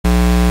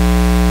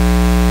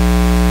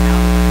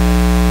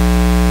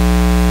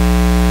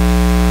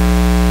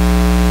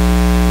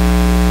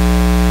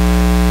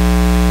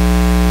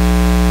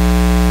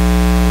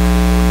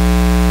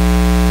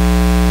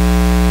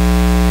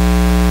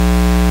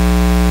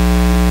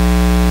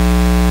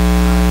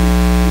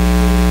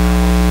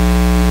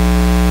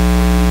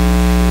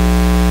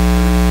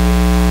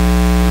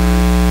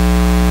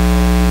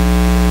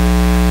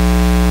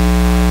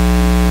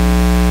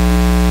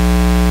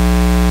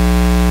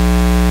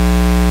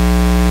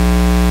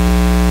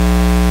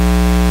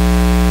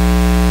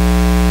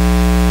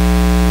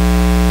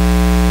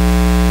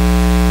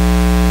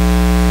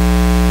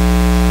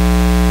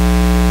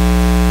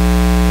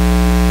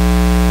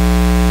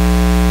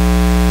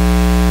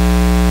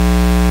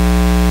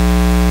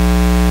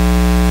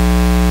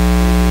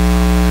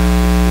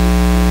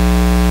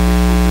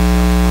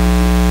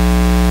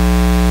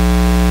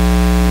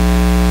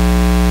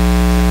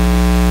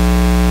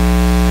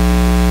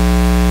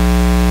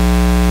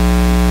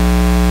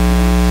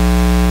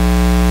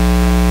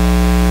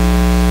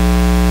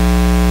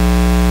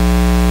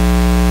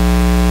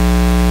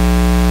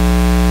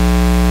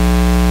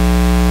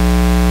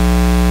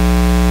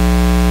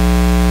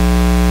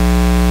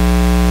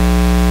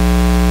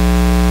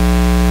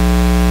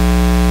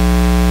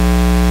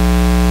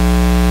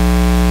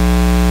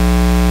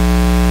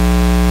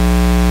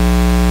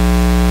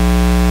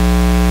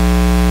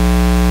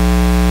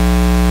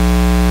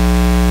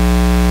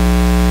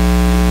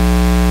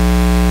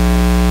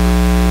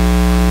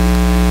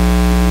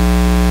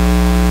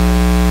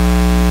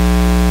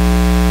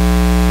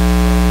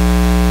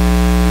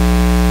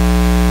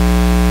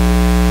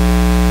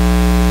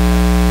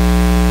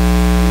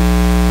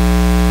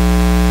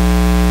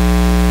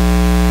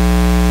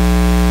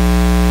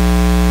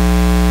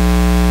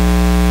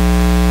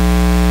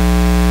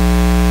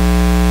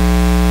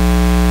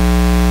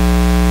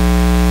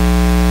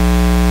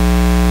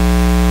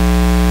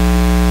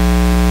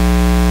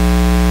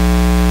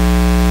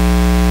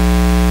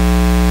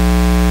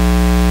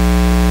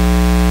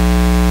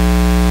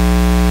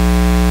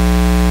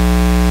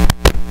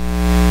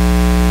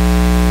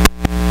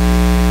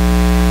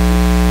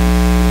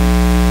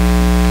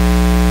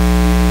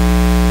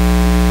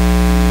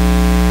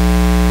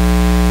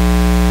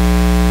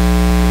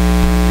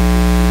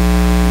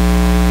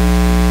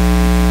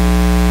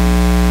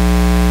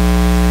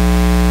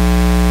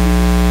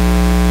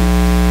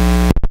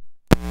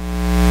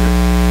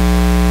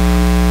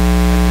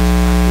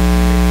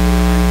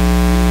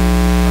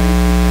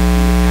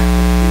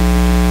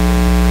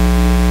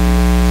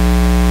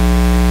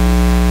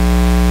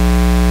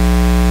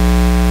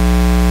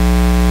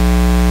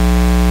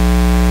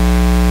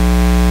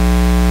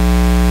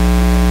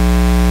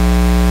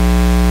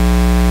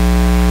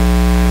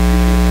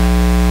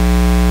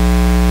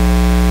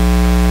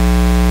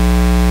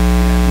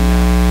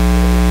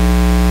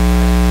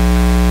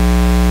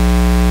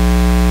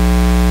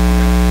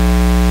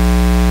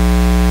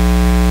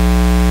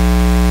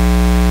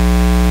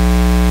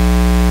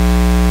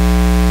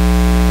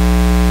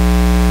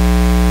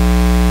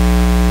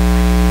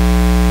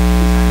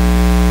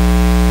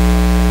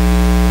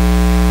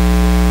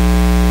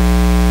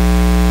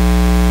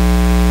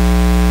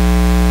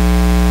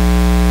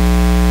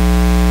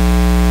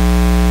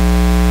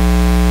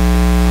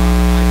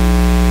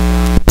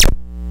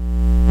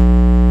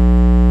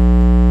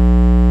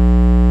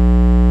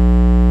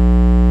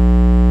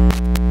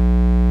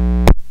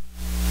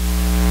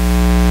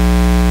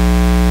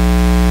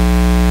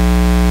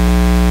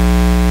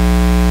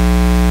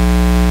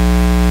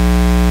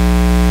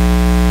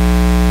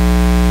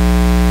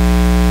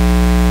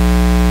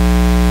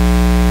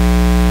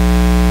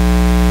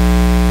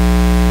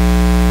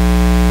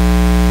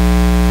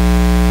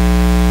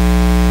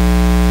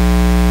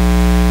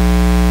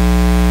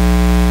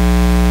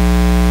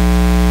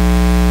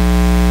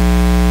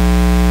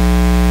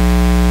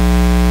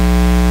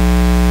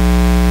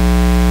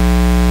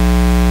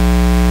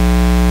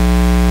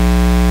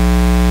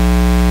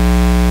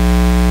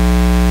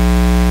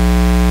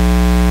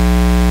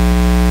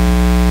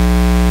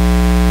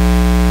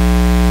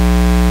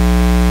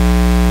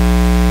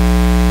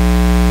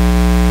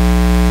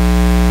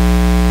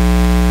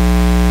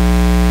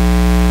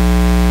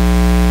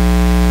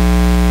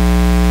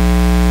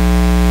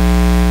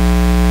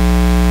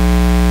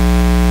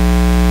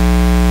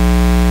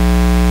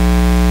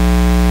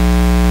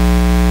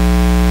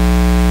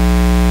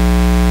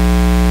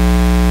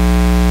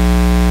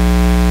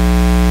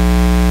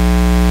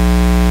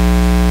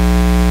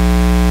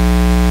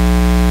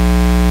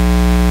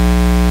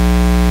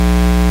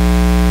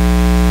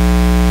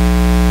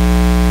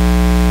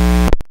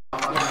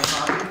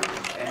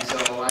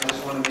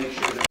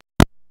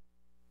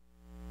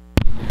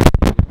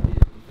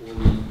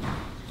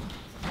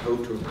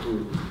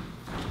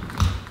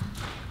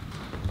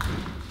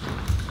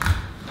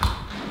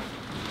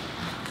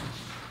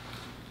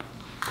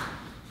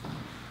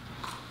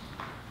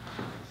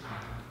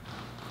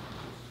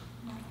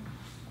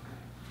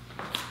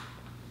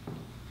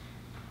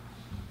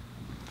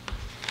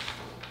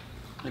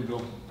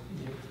go.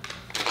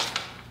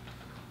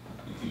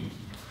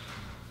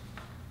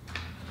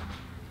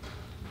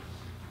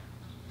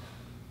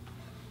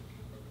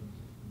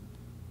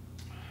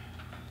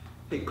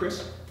 Hey,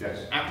 Chris?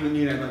 Yes. After the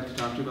meeting, I'd like to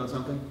talk to you about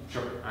something.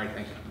 Sure. All right,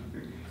 thank you.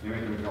 You're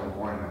making me feel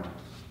warm now.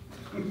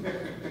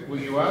 Well,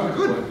 you are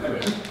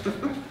good. You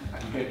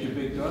got your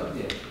big dog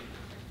there.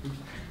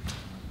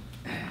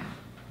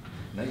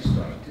 Nice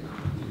dog, too.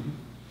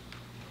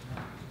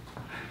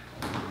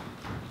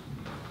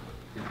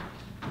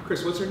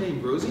 Chris, what's her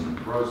name? Rosie?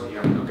 Rosie,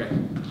 yeah. Okay.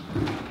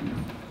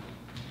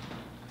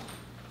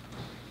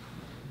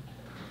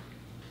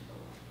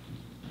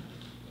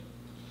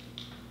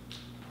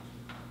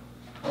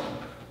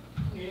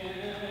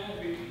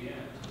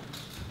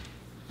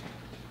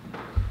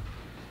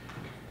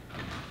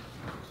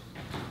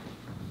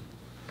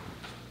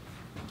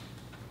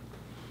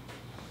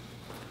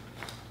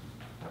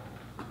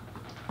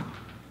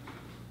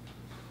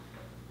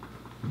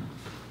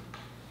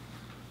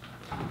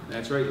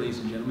 That's right, ladies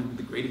and gentlemen,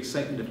 the great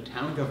excitement of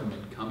town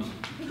government coming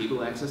to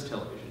cable access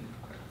television.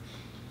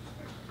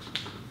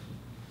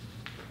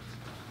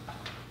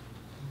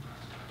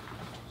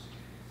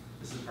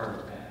 This is part of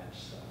the badge,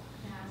 so.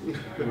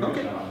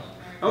 Okay.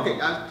 Okay,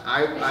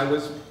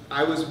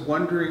 I was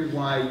wondering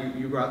why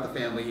you brought the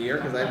family here,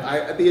 because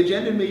the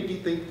agenda made me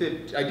think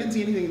that, I didn't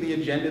see anything in the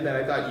agenda that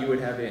I thought you would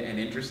have an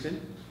interest in.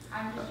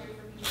 I'm just here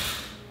for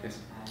Yes,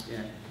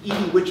 yeah.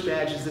 Edie, which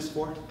badge is this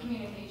for?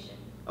 communication.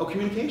 Oh,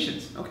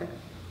 communications, okay.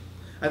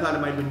 I thought it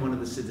might have been one of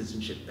the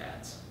citizenship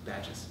badges.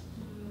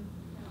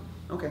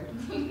 No. Okay.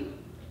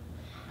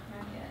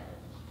 Not yet.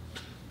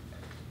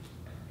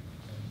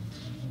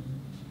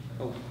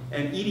 Oh,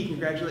 and Edie,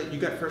 congratulate, did you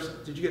get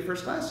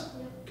first class?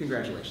 Yep.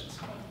 Congratulations.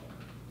 Thank you.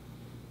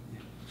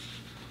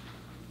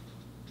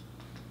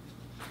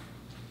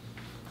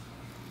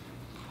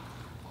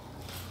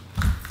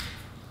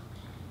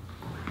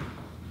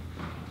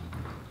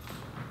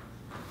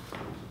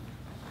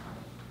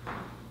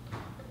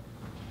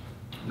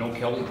 No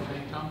Kelly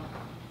today, Tom?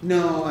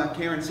 No,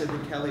 Karen said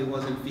that Kelly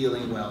wasn't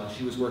feeling well.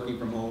 She was working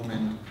from home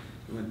and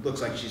it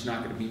looks like she's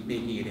not gonna be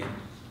making it in.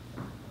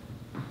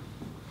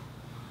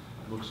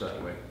 Looks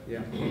that way.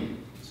 Yeah,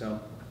 so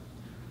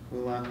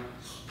we'll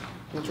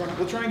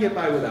try and get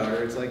by without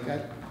her. It's like,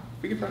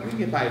 we can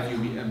get by a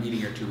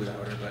meeting or two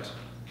without her, but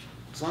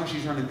as long as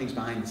she's running things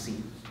behind the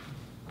scene.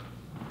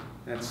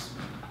 That's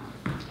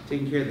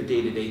taking care of the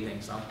day-to-day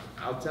things.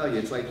 I'll tell you,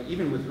 it's like,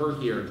 even with her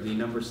here, the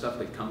number of stuff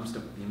that comes to,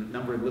 the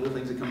number of little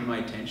things that come to my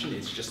attention,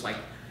 it's just like,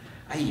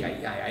 I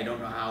don't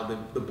know how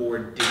the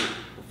board did it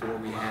before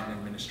we had an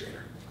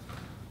administrator.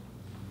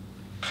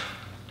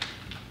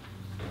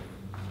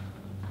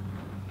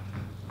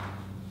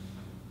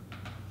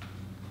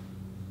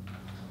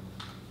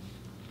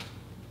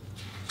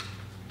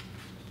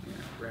 Yeah,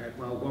 Brad,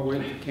 well, we're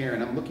waiting for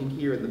Karen. I'm looking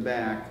here at the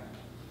back,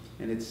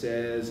 and it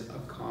says a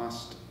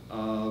cost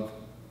of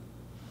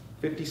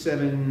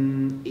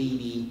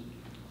 $57.80.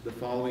 The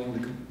following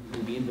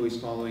will be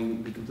invoiced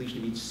following the completion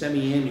of each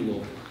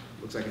semi-annual,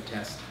 looks like a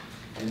test,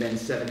 and then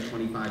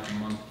 $7.25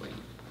 monthly.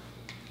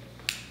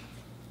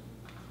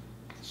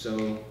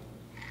 So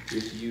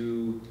if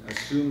you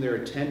assume there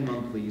are 10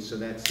 monthlies, so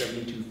that's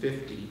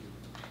 $72.50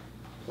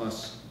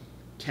 plus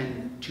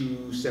 10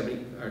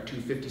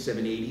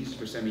 257.80s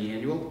for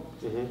semi-annual.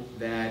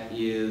 That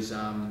is,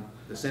 the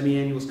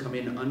semi-annuals come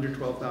in under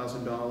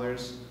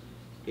 $12,000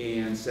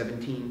 and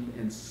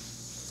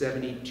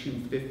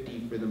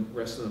 $72.50 for the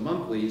rest of the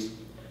monthlies,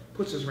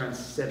 puts us around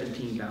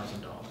 $17,000.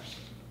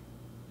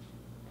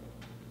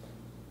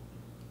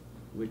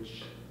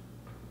 Which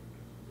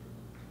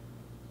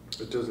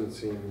it doesn't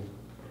seem.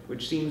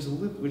 Which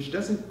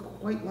doesn't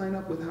quite line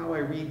up with how I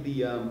read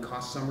the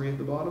cost summary at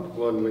the bottom.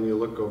 Well, and when you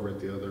look over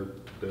at the other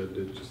bid,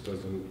 it just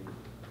doesn't. Even.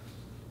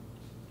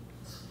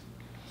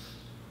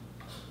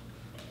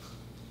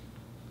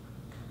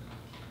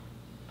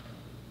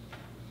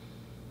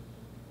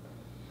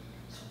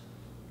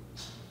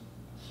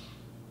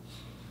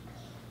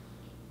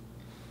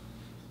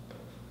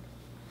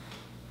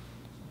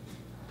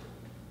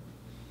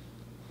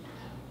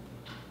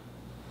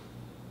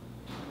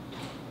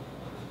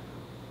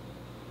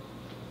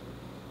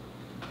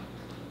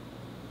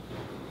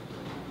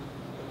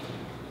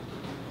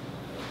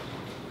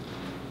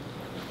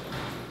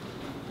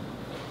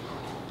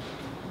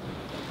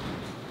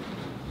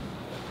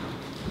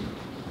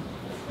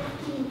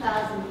 I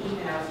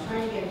was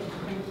trying to get it to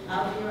print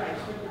out here. I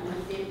couldn't. I'm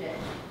gonna see if it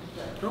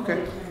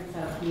Okay. prints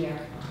out here.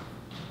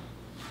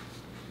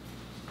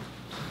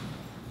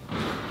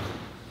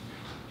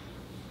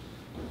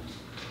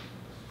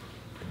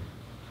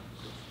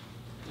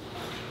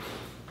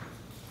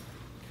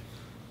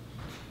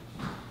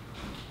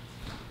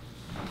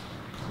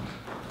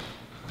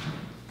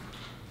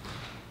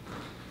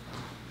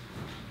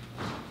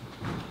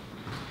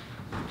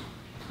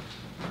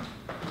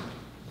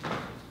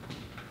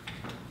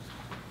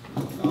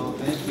 Oh,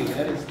 thank you.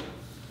 That's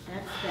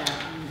that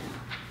one.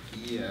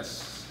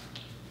 Yes.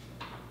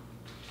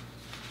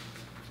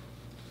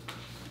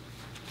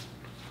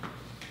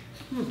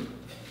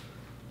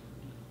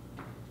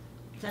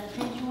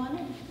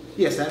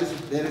 Yes, that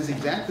is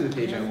exactly the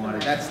page I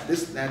wanted. That's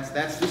this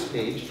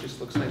page,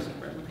 just looks nice and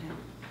bright.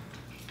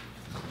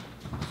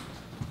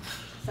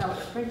 So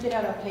it's printed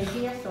out okay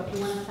here, so if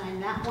you want to sign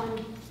that one,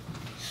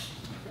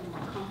 feel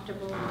more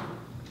comfortable.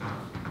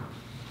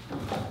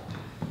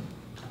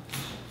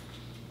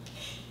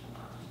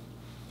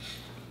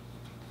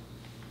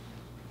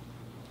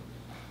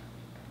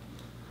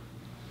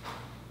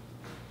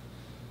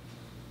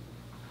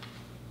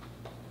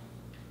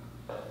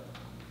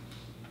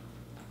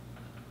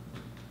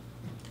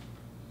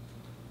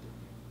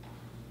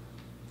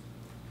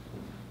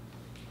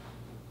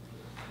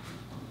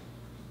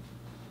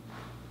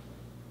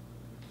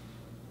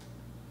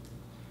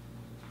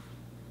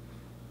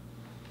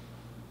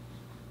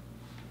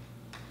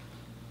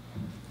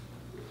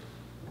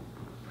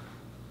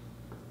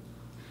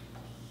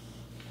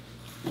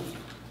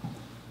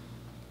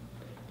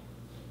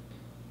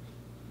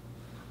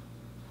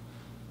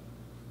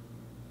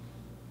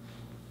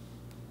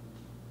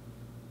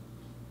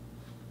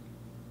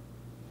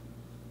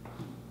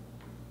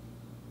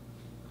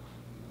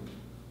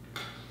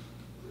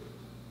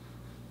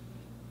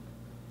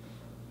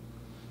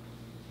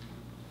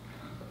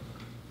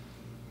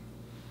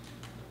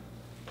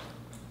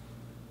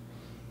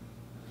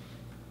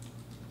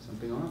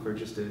 Something off, or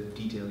just a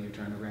detail you're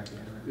trying to wrap your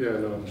head around? Yeah,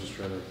 no, I'm just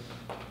trying to.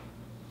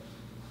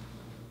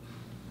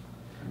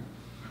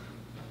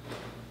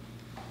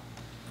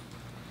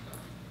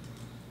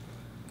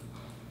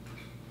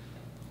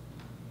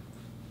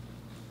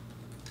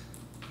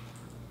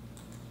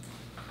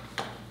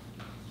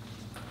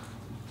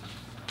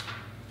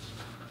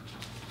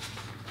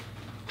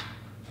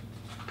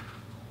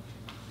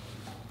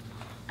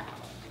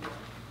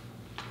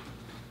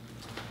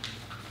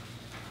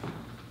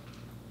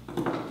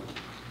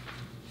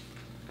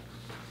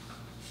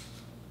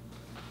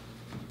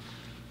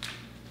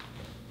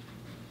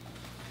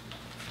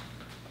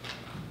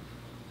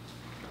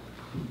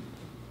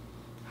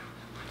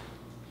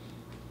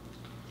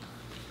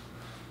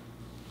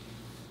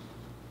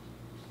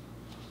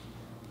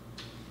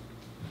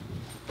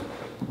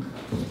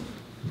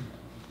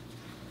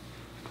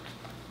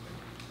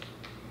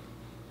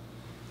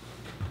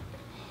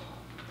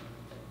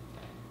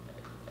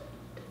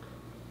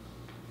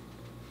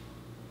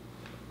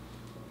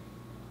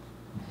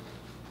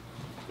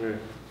 Right.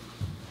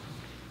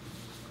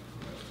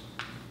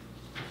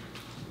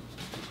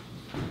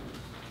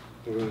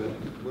 We'll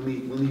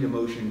need a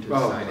motion to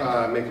sign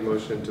it. Make a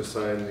motion to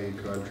sign the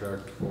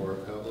contract for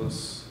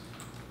Atlas.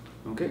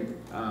 Okay,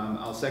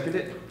 I'll second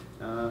it.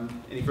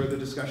 Any further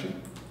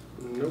discussion?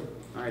 Nope.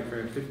 All right,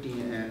 for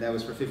 15, and that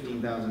was for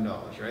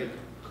 $15,000, right?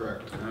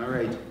 Correct. All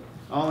right.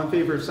 All in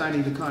favor of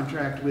signing the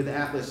contract with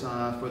Atlas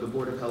for the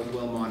Board of Health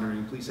well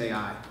monitoring, please say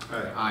aye.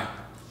 Aye. Aye.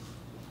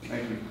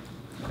 Thank you.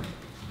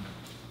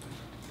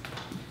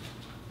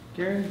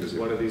 Karen? Is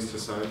one of these to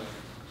sign?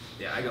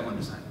 Yeah, I got one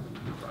to sign.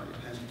 Borrow your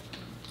pen.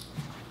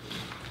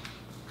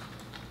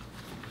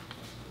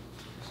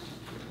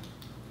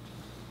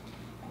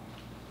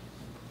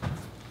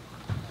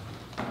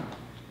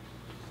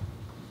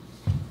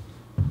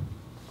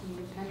 You need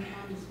a pen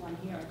on this one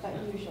here. I thought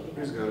you usually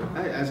Who's had.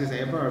 got it? As I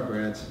say, I borrowed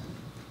Brad's.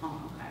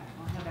 Oh, okay.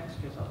 Well, I have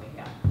extras over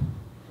here.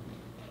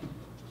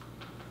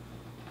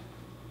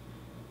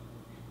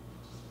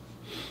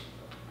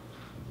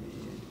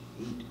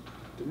 And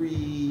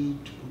 8/3/2023.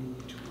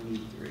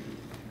 There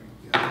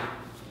we go.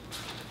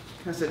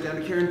 Pass that down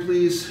to Karen,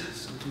 please,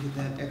 so we can get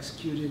that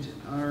executed.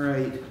 All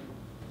right.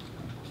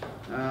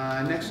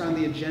 Next on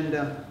the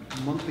agenda,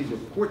 monthly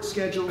report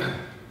schedule.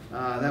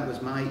 That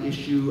was my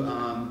issue.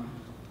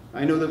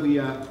 I know that we,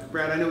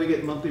 Brad, I know we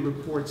get monthly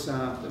reports,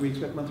 we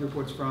expect monthly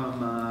reports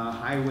from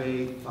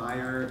highway,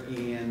 fire,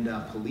 and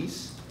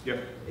police.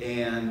 Yep.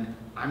 And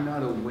I'm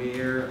not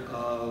aware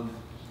of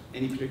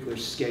any particular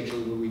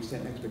schedule where we've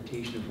set an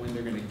expectation of when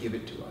they're gonna give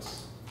it to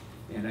us.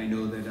 And I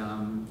know that,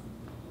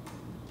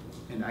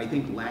 and I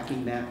think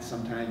lacking that,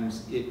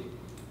 sometimes it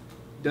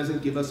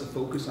doesn't give us a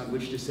focus on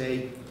which to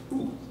say,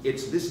 ooh,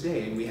 it's this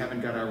day and we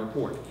haven't got our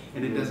report.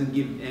 And it doesn't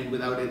give, and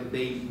without it,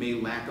 they may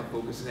lack a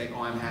focus and say,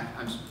 oh,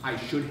 I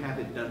should have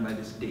it done by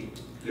this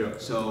date. Yeah.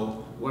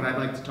 So what I'd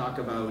like to talk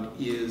about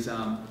is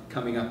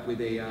coming up with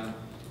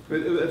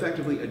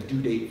effectively a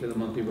due date for the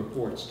monthly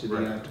reports to the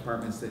Right.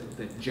 departments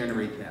that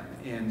generate them.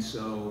 And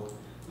so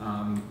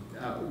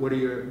what are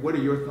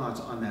your thoughts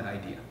on that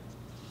idea?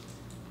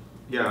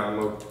 Yeah, I'm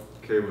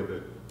okay with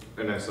it.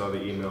 And I saw the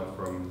email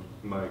from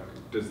Mike.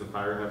 Does the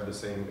fire have the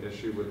same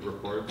issue with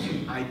reports?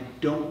 I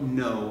don't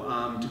know.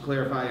 To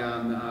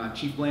clarify,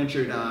 Chief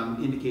Blanchard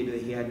indicated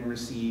that he hadn't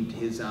received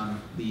his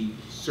the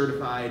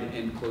certified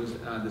and closed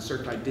the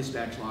certified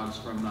dispatch logs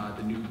from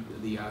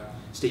the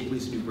state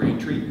police in New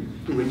Braintree,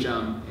 which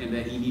and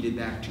that he needed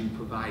that to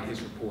provide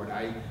his report.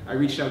 I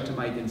reached out to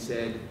Mike and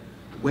said,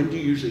 when do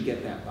you usually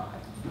get that by?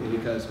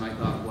 Because my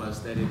thought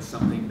was that it's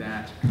something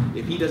that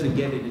if he doesn't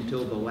get it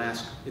until the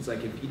last, it's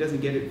like if he doesn't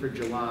get it for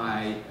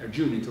July or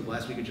June until the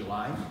last week of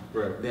July,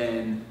 Right.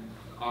 then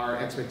our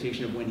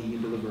expectation of when he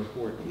can deliver a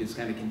report is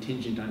kind of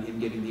contingent on him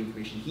getting the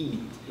information he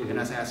needs. And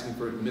us asking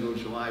for it in the middle of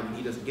July when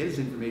he doesn't get his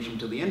information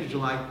until the end of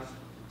July,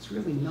 it's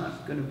really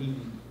not going to be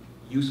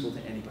useful to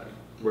anybody.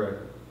 Right.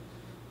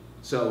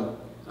 So.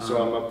 So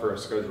I'm up for a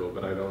schedule,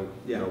 but I don't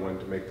Yeah. know when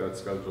to make that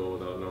schedule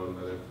without knowing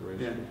that Yeah,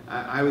 information.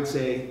 I would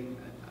say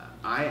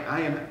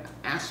I am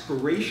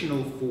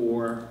aspirational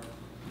for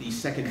the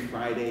second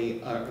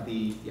Friday,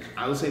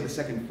 I would say the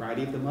second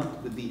Friday of the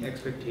month with the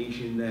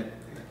expectation that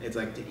it's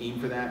like to aim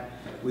for that,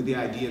 with the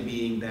idea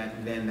being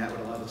that then that would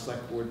allow the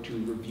select board to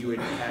review it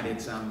at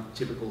its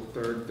typical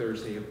third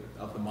Thursday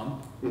of the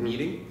month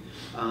meeting.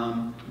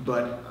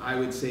 But I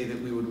would say that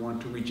we would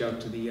want to reach out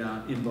to the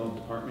involved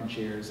department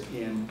chairs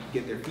and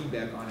get their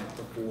feedback on it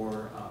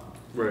before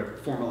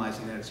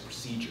formalizing that as a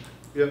procedure.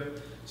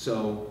 Yep.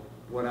 So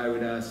what I would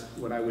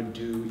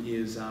do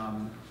is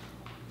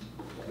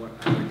what I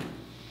would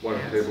Want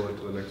to table it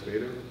to the next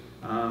meeting?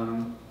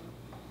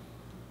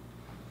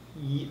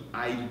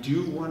 I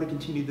do want to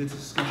continue the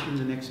discussion in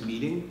the next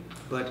meeting,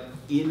 but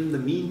in the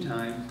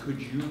meantime,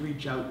 could you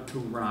reach out to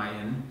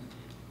Ryan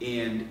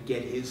and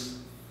get his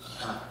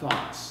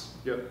thoughts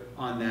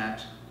on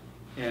that?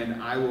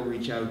 And I will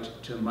reach out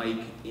to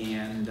Mike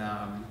and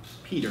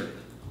Peter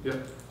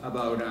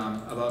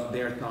about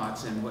their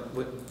thoughts and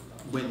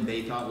when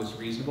they thought was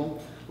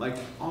reasonable. Like,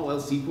 all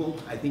else equal,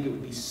 I think it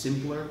would be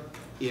simpler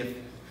if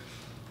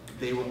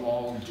they were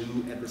all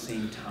due at the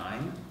same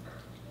time.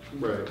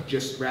 Right.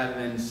 Just rather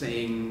than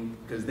saying,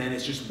 because then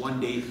it's just one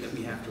date that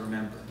we have to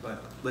remember.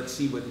 But let's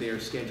see what their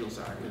schedules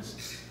are.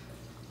 Because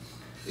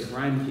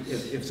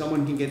if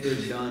someone can get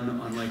theirs done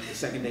on like the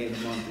second day of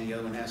the month and the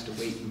other one has to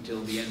wait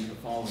until the end of the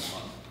following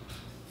month,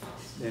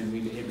 then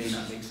it may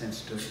not make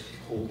sense to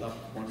hold up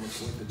one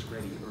report that's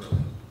ready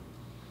early.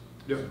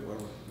 Yep. Or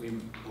we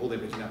hold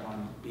everything up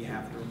on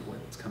behalf of the report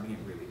that's coming in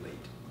really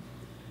late.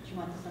 Do you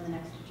want this on the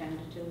next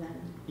agenda too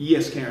then?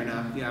 Yes, Karen,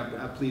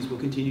 please, we'll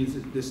continue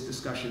this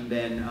discussion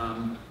then,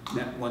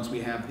 once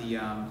we have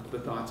the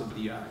thoughts of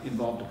the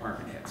involved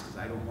department heads, because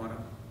I don't want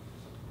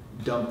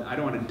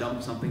to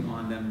dump something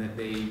on them that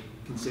they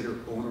consider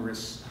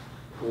onerous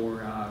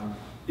or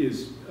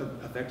is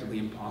effectively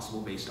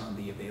impossible based on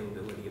the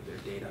availability of their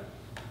data.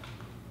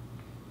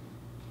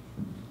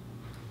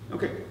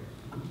 Okay.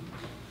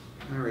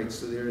 All right,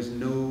 so there is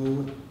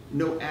no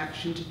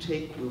action to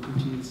take. We'll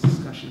continue this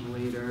discussion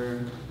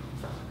later.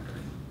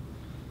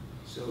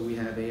 So we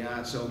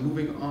have so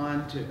moving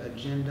on to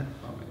agenda,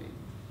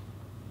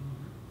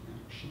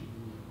 action.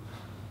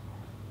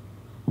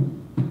 All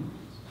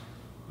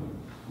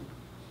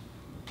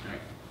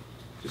right,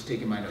 just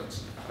taking my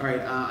notes. All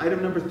right,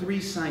 item number 3,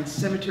 signed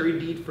cemetery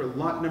deed for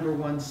lot number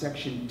 1,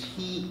 section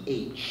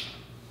TH.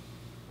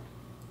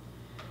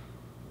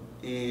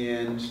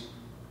 And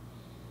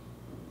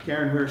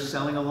Karen, we're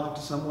selling a lot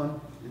to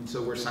someone, and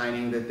so we're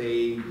signing that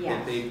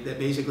that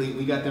basically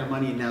we got their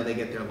money and now they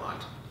get their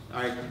lot.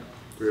 All right.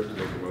 Do we have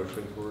to make a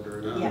motion for it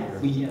or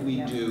anything? Yes.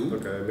 We do.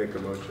 Okay, I make a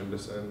motion to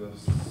sign the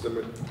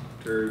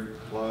cemetery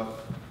plot,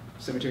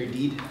 Cemetery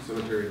deed.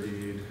 cemetery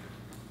deed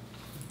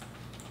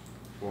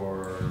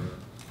for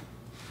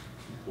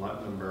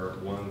lot number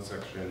 1,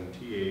 section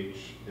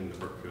TH in the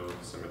Brookfield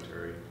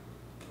Cemetery.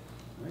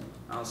 All right.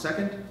 I'll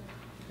second.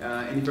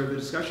 Any further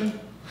discussion?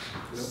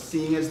 Nope.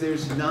 Seeing as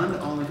there's none,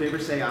 all in favor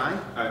say aye.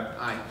 Aye.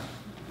 Aye.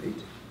 Great.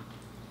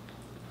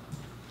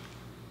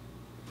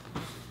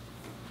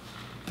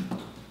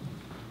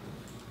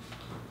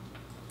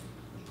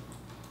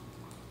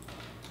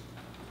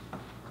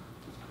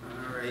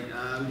 All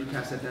right, would you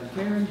pass that down to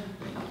Karen?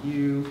 Thank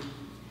you.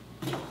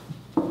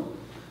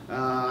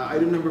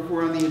 Item number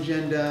 4 on the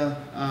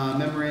agenda,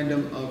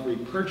 memorandum of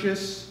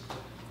repurchase.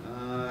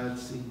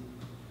 Let's see.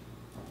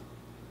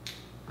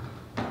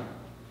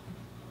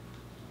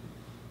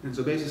 And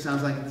so basically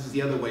sounds like this is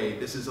the other way.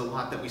 This is a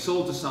lot that we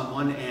sold to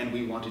someone and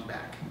we want it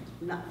back.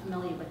 I'm not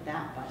familiar with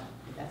that, but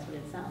that's what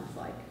it sounds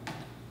like.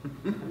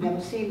 I've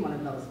never seen one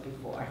of those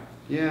before.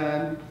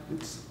 Yeah,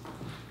 it's,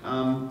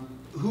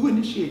 who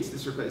initiates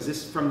this request? Is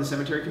this from the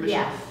cemetery commission?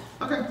 Yes.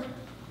 Okay.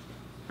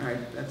 All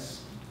right,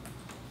 that's.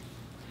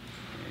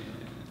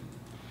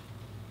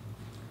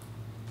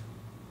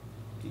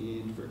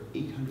 And for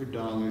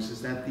 $800,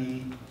 is that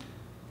the?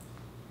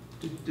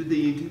 The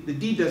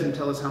deed doesn't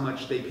tell us how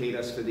much they paid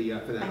us for the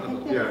for that. I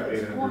think Yeah, that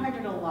it's 800.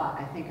 400 a lot.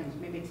 I think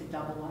maybe it's a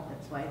double lot,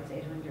 that's why it's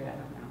 800, I don't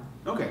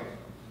know. Okay.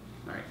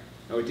 All right.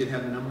 Oh, it did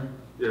have the number.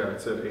 Yeah,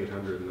 it said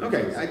 800. And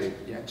Okay. it says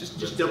Yeah,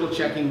 just double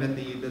checking that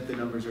the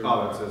numbers are.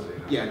 Oh, it says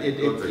 800.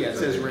 Yeah, it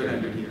says right 800.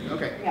 under here.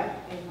 Okay. Yeah,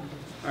 800.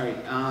 All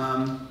right.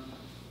 All right.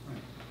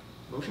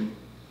 Motion.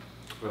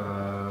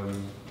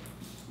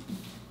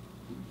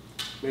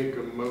 Make a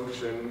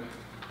motion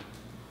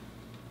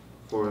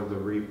for the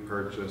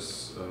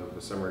repurchase of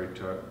the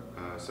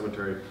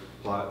cemetery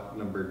plot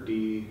number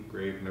D,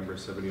 grave number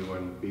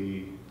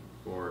 71B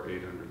for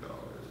 $800.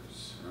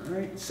 All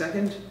right.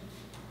 Second.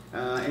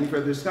 Any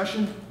further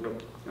discussion?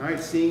 Nope. All right.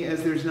 Seeing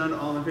as there's none,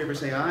 all in favor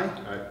say aye.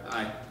 Aye.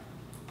 Aye.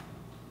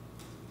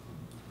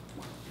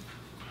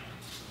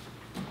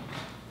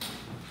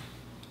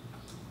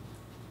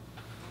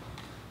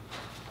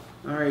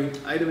 All right,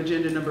 item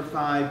agenda number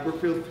 5,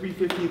 Brookfield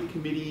 350th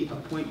Committee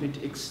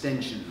Appointment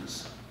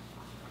Extensions.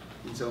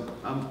 And so,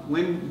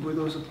 when were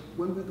those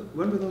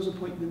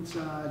appointments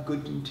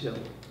good until?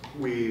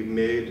 We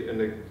made,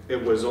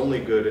 it was only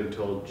good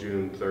until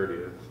June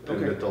 30th.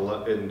 And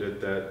Okay.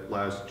 at that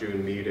last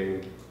June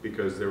meeting,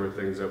 because there were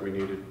things that we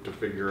needed to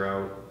figure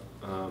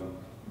out,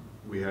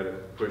 we had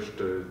it pushed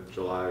to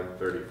July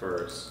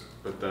 31st.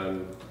 But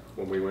then,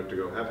 when we went to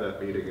go have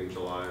that meeting in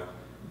July,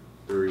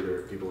 there were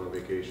either people on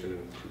vacation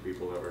and 2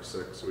 people that were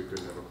sick, so we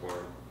couldn't have a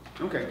quorum.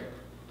 Okay,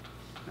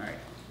 all right.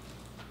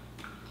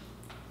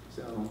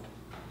 So,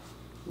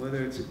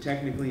 whether it's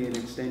technically an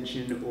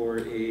extension or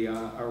a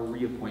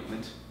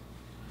reappointment.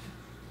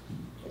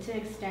 It's an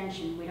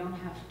extension, we don't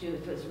have to,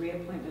 if it was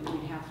reappointment,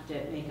 we'd have to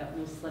make up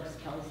new slips.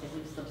 Kelly said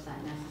new slips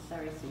aren't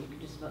necessary, so you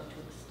could just vote to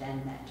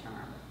extend that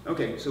term.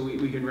 Okay, so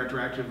we can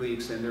retroactively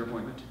extend their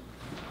appointment?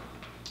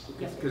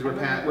 Yes, Because I we're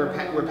wrote a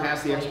little we're note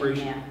past the for you in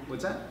expiration. there.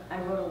 What's that?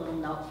 I wrote a little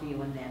note for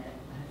you in there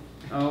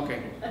Oh,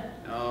 okay.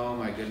 Oh,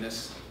 my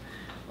goodness.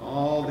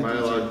 All the Am I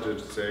details. allowed to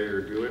say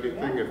or do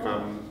anything Yeah, if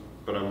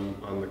but I'm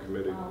on the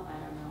committee? well,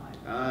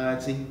 I don't know.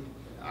 Let's see,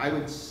 I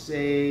would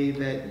say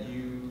that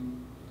you,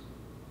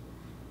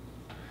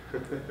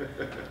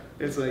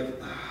 it's like,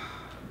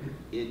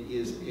 it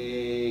is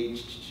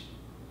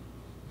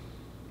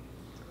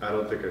I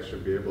don't think I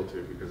should be able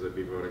to because I'd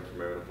be voting for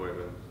my own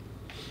appointment.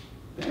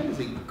 that is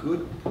a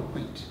good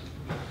point.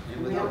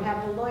 And We don't without-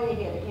 have the lawyer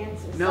here to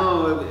answer. so-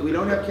 No, we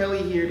don't have Kelly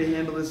here to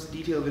handle this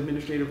detail of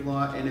administrative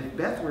law, and if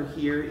Beth were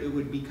here, it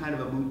would be kind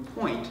of a moot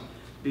point,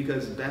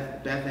 because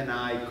Beth and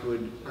I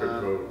could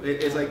vote.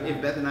 it's like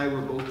if Beth and I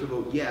were both to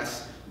vote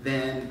yes,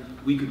 then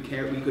we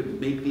could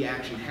make the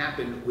action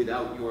happen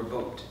without your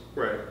vote.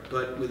 Right.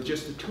 But with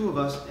just the 2 of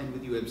us, and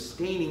with you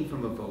abstaining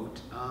from a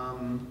vote,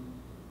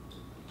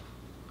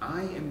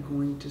 I am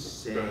going to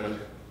say. Go ahead.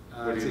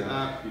 What do you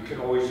know? You could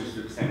always just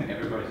extend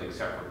everybody's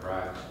except for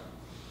Brad.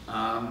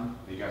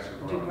 You guys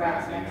could Do vote on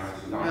Brad's that, you know, next.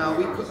 it's not- No,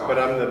 we it's could- not-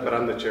 But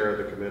I'm the chair of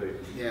the committee.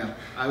 Yeah,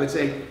 I would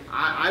say,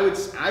 I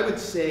would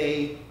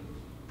say,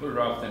 Put it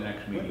off the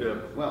next meeting. Yeah.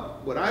 well,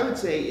 what I would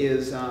say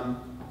is,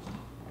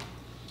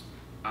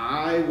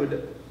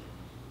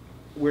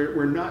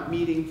 we're not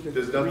meeting for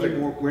There's 3 nothing-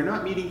 more, we're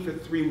not meeting for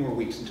 3 more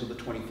weeks until the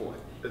 24th.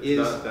 It's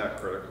not that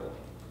critical.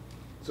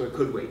 So it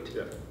could wait.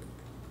 Yeah.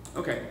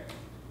 Okay.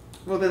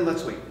 Well, then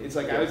let's wait. It's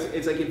like,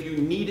 it's like if you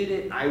needed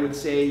it, I would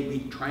say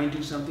we'd try and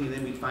do something and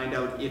then we'd find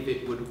out if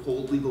it would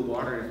hold legal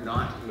water. If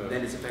not, No.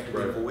 then it's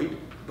effectively Right. void.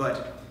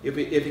 But if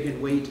it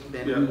can wait,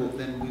 then Yeah. we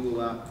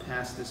will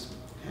pass this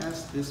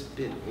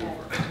bit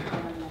over.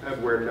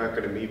 And we're not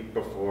gonna meet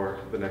before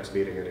the next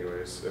meeting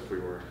anyways, if we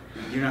were.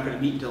 You're not gonna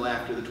meet until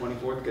after the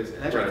 24th, because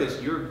that's right, Right.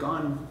 because you're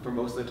gone for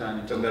most of the time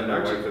until And then then, my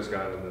aren't wife you? is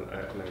gone and then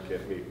I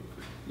can't meet.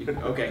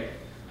 Okay,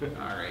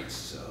 all right,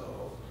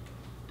 so,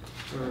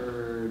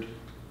 deferred,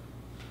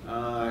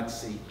 let's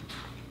see.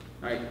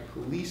 All right,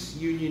 police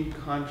union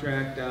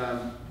contract,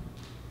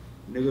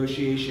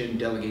 negotiation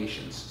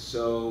delegations.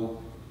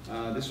 So,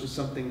 this was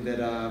something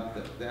that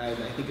I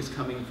think is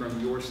coming from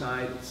your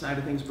side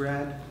of things,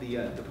 Brad, the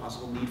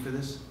possible need for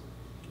this?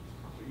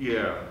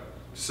 Yeah,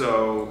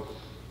 so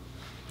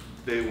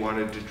they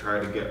wanted to try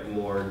to get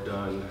more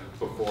done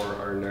before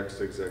our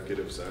next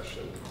executive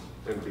session.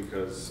 And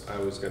because I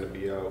was gonna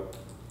be out,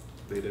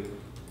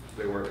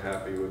 they weren't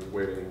happy with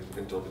waiting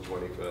until the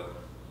 25th.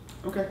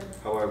 Okay.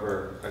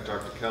 However, I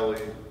talked to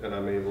Kelly and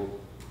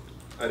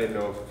I didn't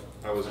know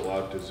if I was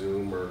allowed to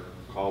Zoom or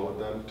call with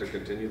them to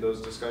continue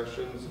those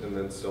discussions and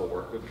then still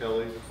work with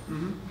Kelly.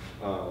 Mm-hmm.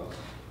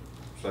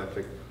 So I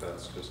think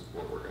that's just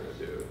what we're gonna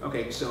do.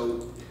 Okay,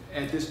 so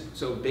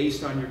so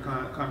based on your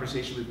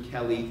conversation with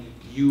Kelly,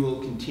 you will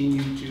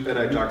continue to. And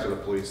I talked to the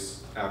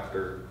police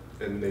after,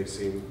 and they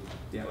seemed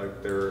Yeah.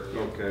 like they're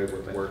okay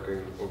with But-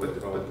 working over the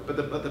phone.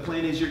 But the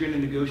plan is you're gonna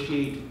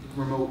negotiate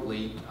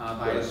remotely,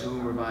 via Right.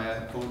 Zoom or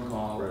via phone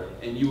call. Right.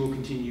 And you will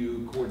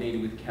continue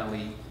coordinating with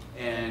Kelly,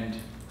 and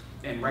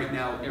right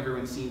now,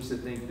 everyone seems to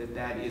think that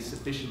that is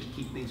sufficient to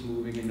keep things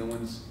moving, and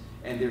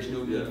there's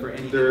no need for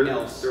anything They're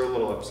else. a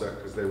little upset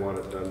because they want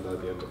it done by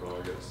the end of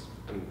August.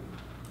 And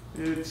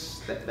It's,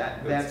 that's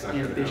That's not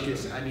gonna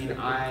ambitious. I happen. mean,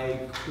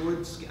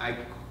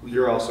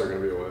 you're also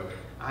gonna be away.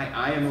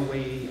 I am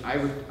away,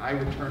 I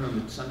return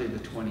on Sunday the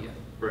 20th.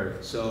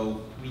 Right.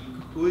 So we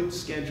could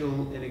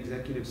schedule an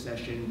executive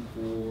session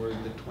for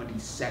the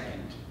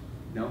 22nd.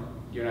 No?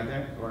 You're not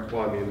there? Or?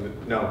 Well, I mean,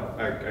 no,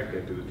 I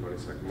can't do the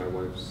 22nd. My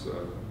wife's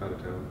out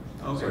of town,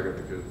 so I Okay. got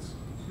the kids.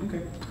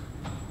 Okay,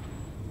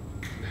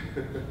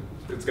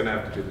 It's gonna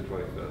have to be the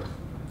 25th.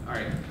 all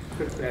right.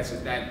 That's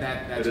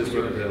It is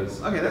you're what it available.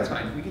 is. Okay, that's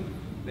fine. We can,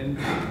 then,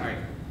 all right.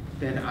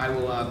 Then I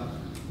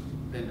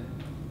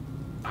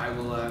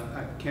will,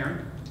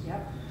 Karen?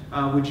 Yep.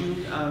 Would you,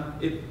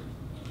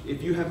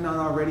 if you have not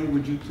already,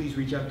 would you please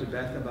reach out to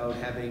Beth about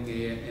having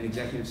an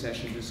executive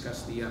session to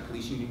discuss the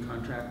police union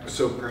contract?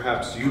 So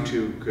perhaps you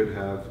two could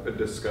have a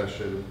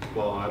discussion.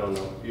 Well, I don't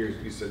know.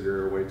 You said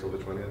you're away till the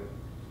 20th,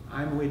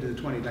 I'm away to the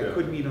 20th. I Yeah.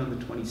 could meet on the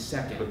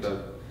 22nd.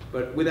 but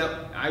But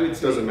without, I would It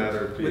say. doesn't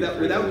matter if the Without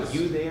agreement's-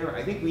 you there,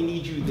 I think we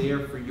need you there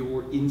for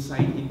your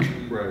insight into,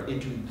 Right.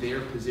 into their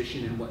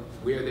position and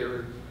where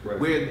they're, Right.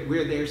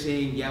 where they're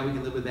saying, yeah, we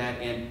can live with that,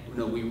 and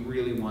no, we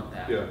really want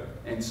that. Yeah.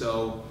 And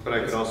so. But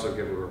I could also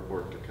give a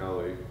report to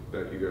Kelly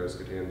that you guys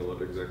could handle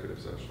at executive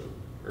session,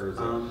 or is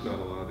that not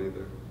allowed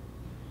either?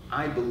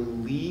 I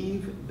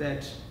believe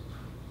that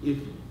if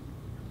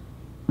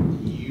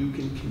you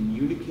can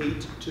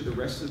communicate to the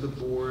rest of the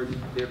board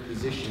their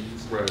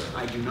positions, Right.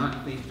 I do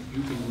not think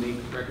you can make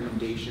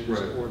recommendations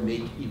Right. or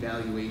make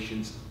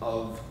evaluations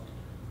of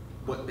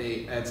what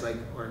they, it's like,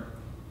 or,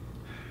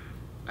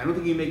 I don't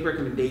think you make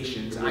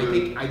recommendations. I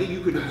think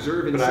you could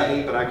observe and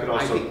say. But I could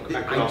also, think-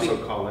 I could I also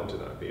think- call into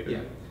that meeting. Yeah,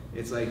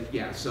 it's like,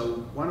 yeah,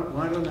 so why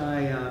don't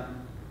I,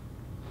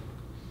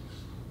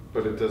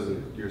 But it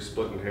doesn't, you're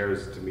splitting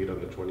hairs to meet on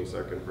the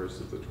 22nd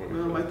versus the 25th.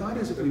 well, my thought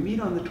is if we meet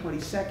on the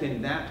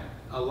 22nd, that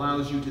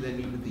allows you to then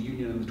meet with the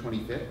union on the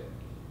 25th.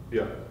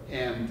 Yeah,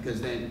 And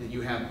because then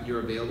you're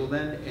available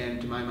then, and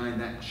to my mind,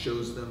 that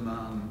shows them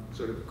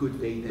sort of good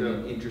faith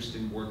and Yeah. interest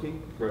in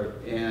working. right.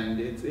 And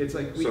it's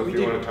like, we So if we you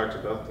did, wanna talk to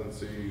Beth and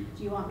see,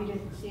 Do you want me to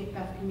see if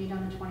Beth can meet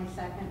on the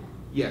 22nd?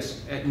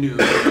 yes, at noon,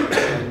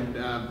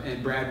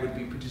 and Brad would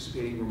be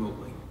participating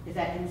remotely. Is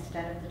that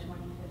instead of the 25th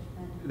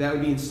then? That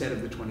would be instead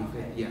of the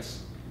 25th, Okay.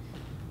 yes.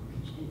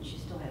 And she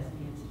still hasn't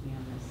answered me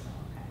on this, so,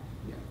 okay.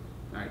 Yeah,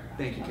 all right,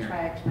 thank you, I'll Karen.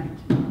 try it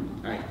tonight.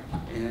 All right,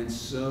 and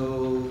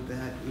so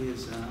that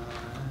is,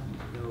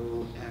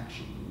 no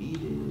action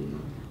needed.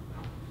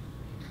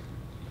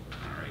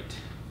 All right.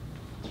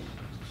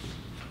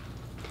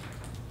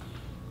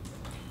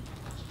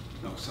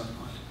 No, South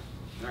Pond.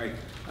 All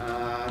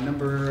right,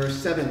 number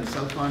 7,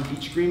 South Pond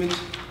Beach Agreement.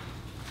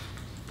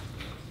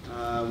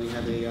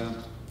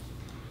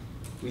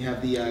 We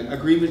have the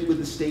agreement with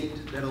the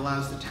state that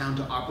allows the town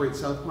to operate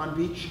South Pond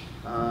Beach.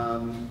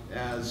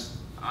 As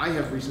I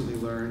have recently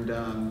learned,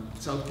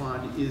 South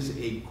Pond is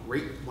a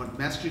great one.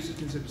 Massachusetts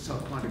considers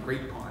South Pond a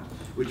great pond,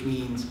 which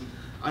means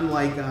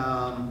unlike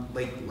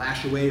Lake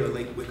Lashaway or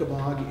Lake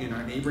Wickabog in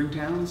our neighboring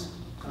towns,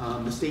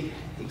 the state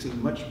takes a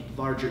much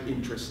larger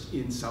interest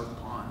in South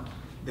Pond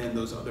than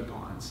those other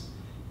ponds.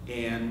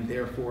 And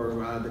therefore,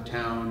 the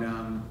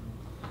town,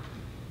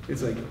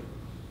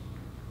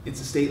 it's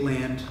a state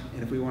land,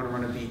 and if we want to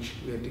run a beach,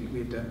 we have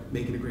to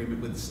make an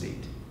agreement with the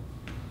state.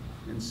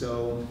 And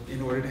so,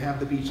 in order to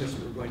have the beach, that's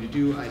what we're going to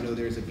do. I know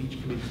there's a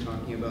beach committee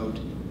talking about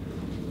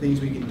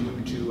things we can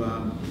do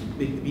to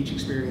make the beach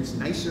experience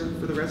nicer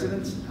for the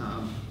residents.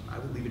 I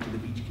would leave it to the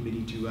beach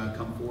committee to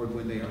come forward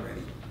when they are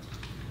ready.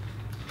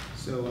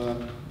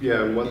 So,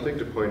 yeah, and one thing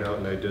to point out,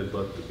 and I did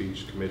let the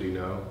beach committee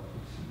know,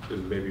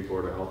 and maybe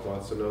Board of Health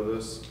wants to know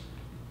this.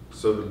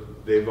 So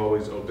they've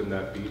always opened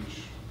that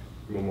beach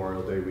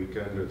Memorial Day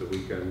weekend or the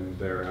weekend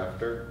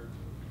thereafter.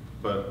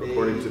 But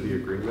according to the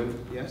agreement,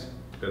 yes?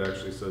 it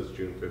actually says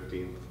June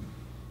 15th.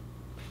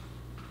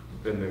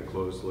 And then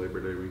closed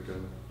Labor Day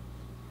weekend.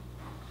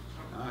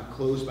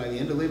 Closed by the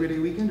end of Labor Day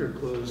weekend or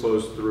closed?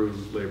 Closed through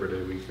Labor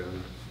Day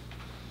weekend.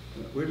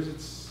 Where does it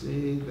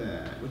say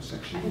that? Which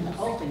section? I think the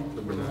open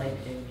Number for 9. Labor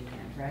Day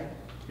weekend, right?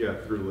 Yeah,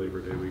 through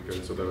Labor Day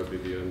weekend, so that would be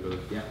the end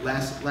of, Yeah,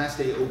 last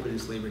day open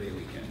is Labor Day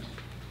weekend.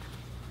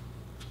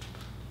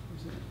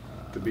 Where's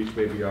that? the beach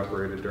may be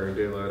operated during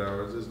daylight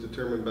hours as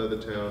determined by the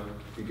town,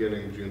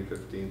 beginning June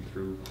 15th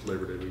through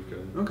Labor Day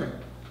weekend. Okay.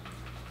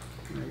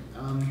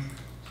 All right,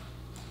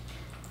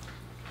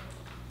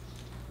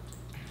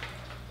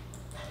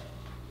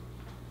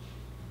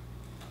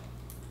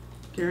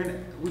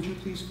 Karen, would you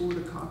please forward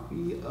a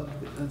copy of,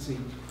 let's see,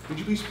 would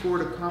you please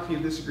forward a copy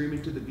of this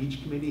agreement to the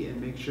beach committee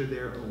and make sure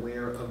they're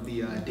aware of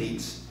the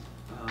dates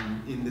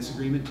in this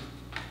agreement?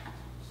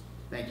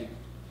 Thank you.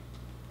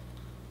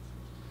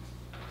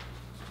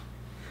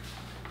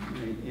 All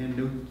right,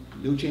 and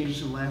no changes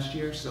from last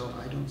year, so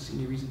I don't see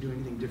any reason to do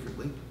anything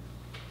differently.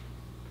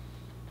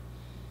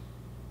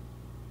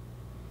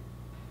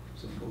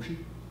 So,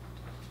 motion?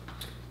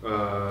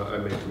 I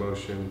make a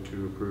motion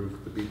to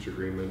approve the beach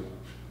agreement.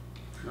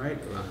 All right,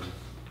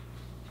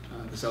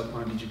 the South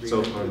Pond Beach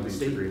Agreement South Pond with the Beach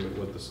state. agreement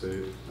with the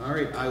state. All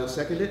right, I will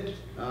second it.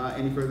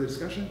 Any further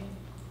discussion?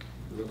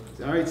 Nope.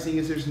 All right, seeing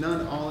as there's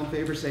none, all in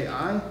favor say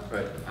aye.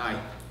 Right. Aye.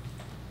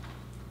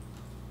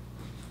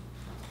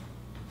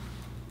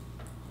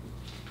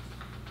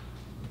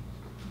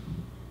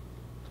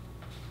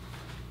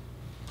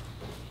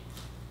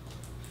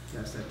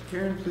 Pass that to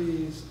Karen,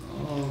 please.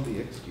 All the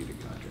executed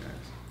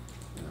contracts.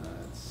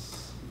 Let's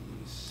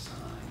see,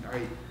 signed. All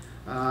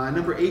right.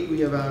 Number 8, we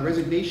have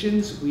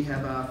resignations. We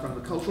have from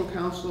the Cultural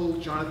Council,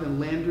 Jonathan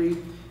Landry,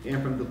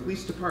 and from the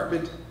Police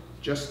Department,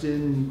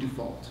 Justin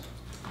Dufault.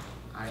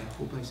 I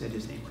hope I said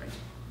his name right.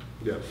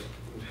 Yeah.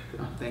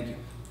 Oh, thank you.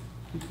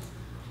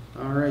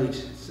 All right,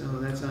 so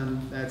that's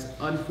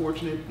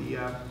unfortunate.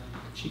 The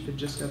chief had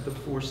just got the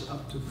force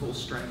up to full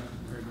strength,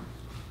 or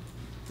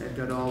had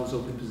got all his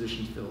open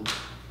positions filled.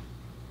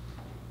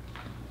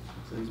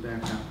 So he's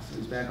back now. So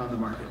he's back on the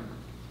market.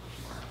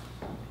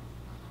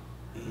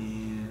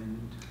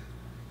 And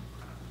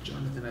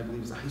Jonathan, I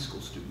believe, is a high school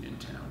student in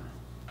town.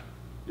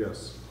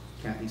 Yes.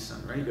 Kathy's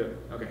son, right? Yeah.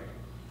 Okay.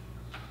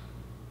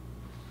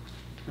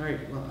 All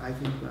right, well, I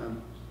think,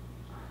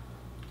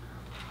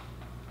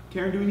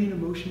 Karen, do we need a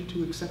motion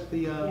to accept the,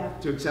 Yeah.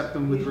 to accept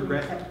them with Usually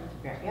regret? accept with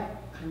regret,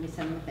 yep, and we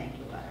send them a thank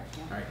you letter,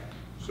 All yeah. right,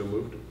 So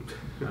moved.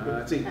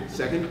 let's see,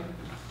 second?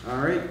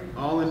 All right,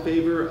 all in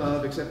favor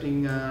of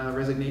accepting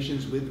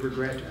resignations with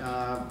regret,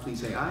 please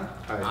say aye.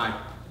 Aye. All right.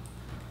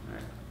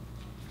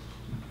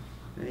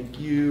 Thank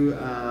you.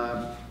 All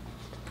right,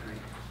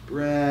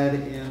 Brad,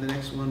 and the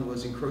next one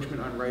was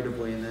encroachment on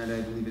right-of-way, and that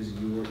I believe is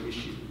your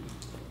issue.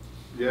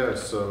 Yeah,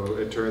 so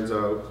it turns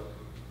out,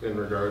 in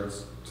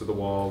regards to the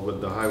wall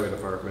with the highway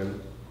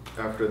department,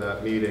 after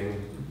that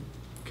meeting,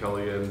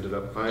 Kelly ended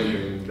up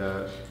finding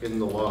that in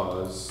the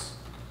laws,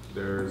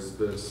 there's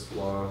this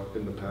law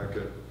in the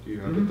packet. Do you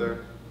have it there?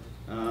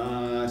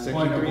 Section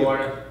Point of 3.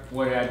 order,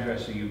 what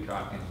address are you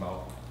talking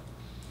about?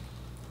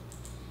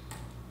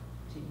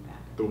 See you back.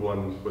 The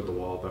one with the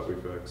wall that we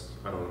fixed.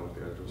 I don't know what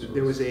the address was.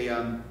 There was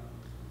a,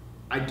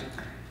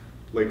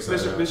 Lakeside.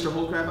 Mr.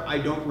 Holdcraft, I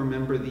don't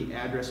remember the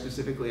address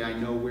specifically. I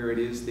know where it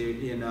is. They're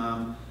in,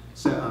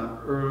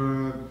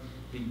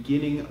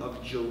 beginning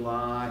of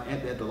July,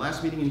 at the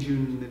last meeting in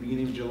June, the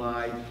beginning of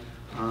July,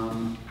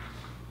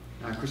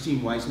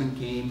 Christine Weisman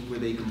came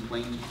with a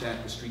complaint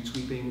that the street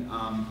sweeping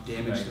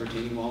damaged the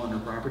retaining wall on her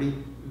property.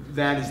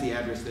 That is the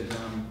address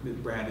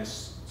that Brad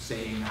is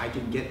saying. I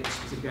can get the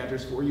specific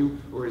address for you,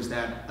 or is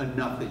that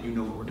enough that you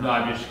know what we're talking No,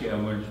 about? I'm just, I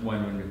was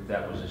wondering if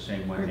that was the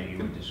same one that you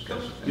were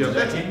discussing. Yeah. Is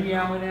that Henry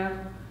Allen Ave?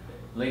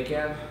 Lake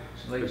Ave?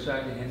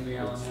 Lakeside to Henry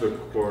Allen It's Ave? the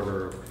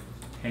corner.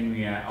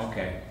 Henry Ave,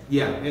 okay.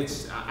 Yeah,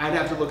 it's, I'd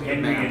have to look at the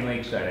Henry and map.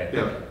 Lakeside, I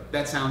think. Yeah.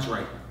 That sounds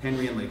right.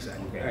 Henry and Lakeside.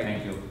 Okay, All right.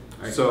 thank you.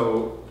 All right.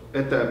 So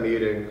at that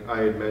meeting, I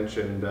had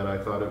mentioned that I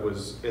thought it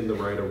was in the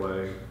right of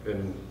way,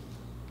 and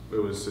it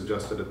was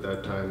suggested at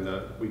that time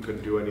that we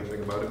couldn't do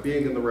anything about it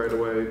being in the right of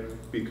way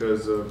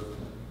because of,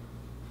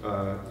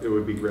 it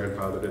would be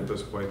grandfathered at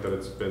this point that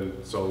it's been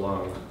so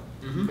long.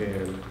 Mhm.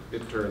 And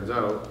it turns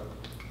out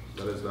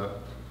that is not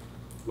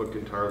look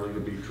entirely to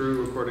be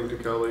true, according to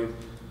Kelly,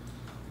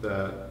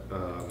 that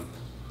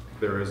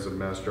there is a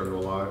mass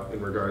general law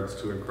in regards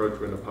to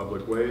encroachment of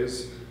public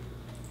ways.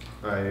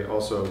 I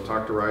also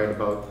talked to Ryan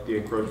about the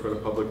encroachment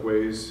of public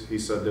ways. He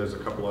said there's a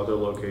couple other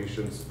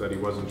locations that he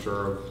wasn't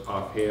sure of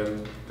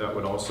offhand that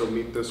would also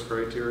meet this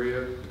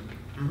criteria,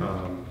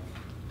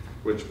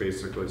 which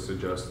basically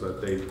suggests that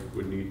they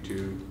would need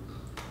to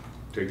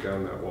take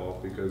down that wall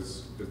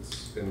because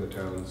it's in the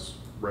town's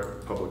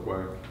public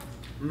way.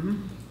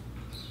 Mm-hmm.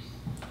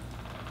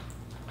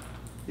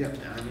 Yeah,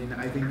 I mean,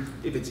 I think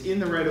if it's in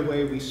the right of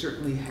way, we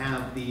certainly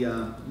have the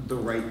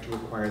right to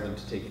require them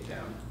to take it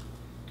down.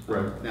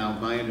 Right. Now,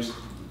 I'd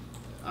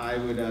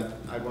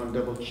want to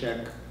double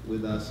check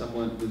with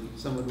someone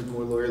with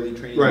more lawyerly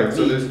training. Right, than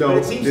so me, there's but no-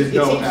 it seems there's to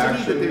no me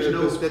action that there's at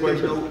no this point.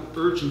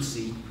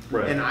 urgency.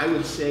 Right. And I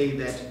would say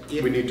that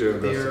if We need to they're-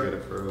 investigate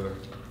it further.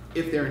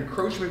 if their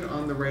encroachment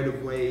on the right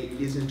of way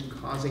isn't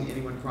causing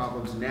anyone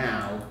problems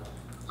now,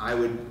 I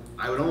would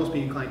almost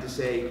be inclined to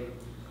say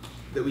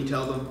that we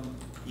tell them,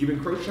 you've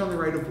encroached on the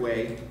right of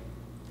way.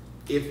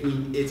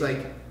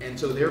 And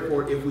so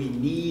therefore, if we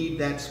need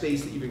that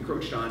space that you've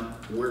encroached on,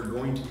 we're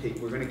going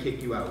to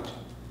kick you out.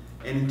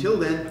 And until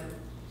then,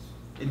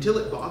 until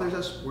it bothers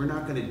us, we're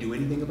not gonna do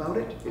anything about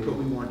it, but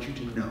we want you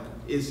to know.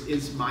 Is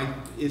to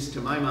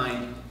my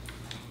mind,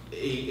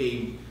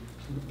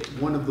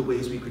 one of the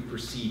ways we could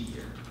proceed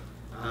here.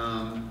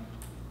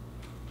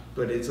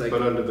 But it's like.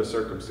 But under the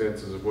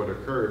circumstances of what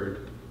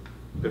occurred,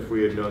 if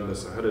we had known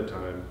this ahead of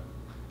time,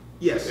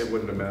 Yes. it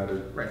wouldn't have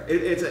mattered. Right,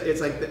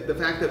 it's like the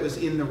fact that it was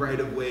in the right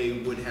of way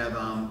would have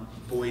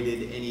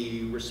voided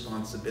any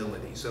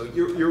responsibility. So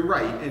you're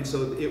right, and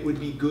so it would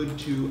be good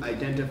to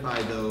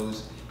identify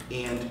those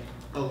and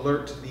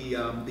alert the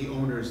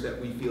owners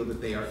that we feel that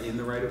they are in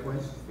the right of way.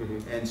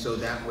 Mhm. And so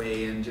that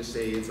way, and just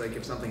say, it's like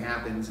if something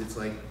happens, it's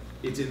like,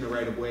 it's in the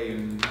right of way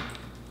and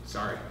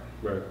sorry.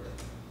 Right.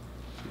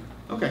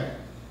 Okay,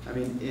 I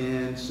mean,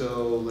 and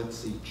so, let's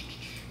see.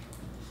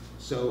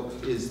 So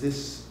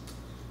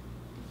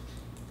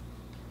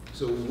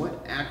so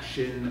what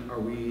action, are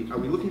we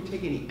looking to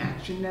take any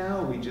action now,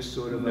 or are we just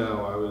sort of?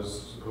 No, I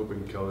was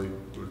hoping Kelly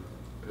would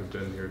have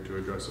been here to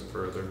address it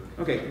further.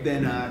 Okay,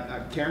 then,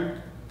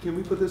 Karen, can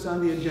we put this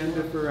on the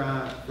agenda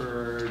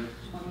for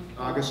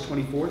August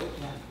 24th?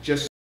 Yeah.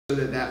 Just so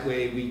that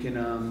way we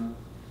can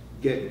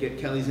get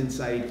Kelly's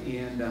insight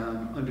and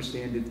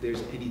understand if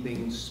there's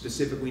anything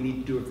specific we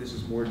need to do, if this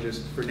is more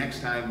just for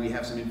next time, we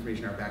have some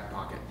information in our back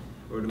pocket,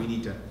 or do we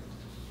need to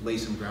lay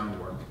some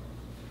groundwork?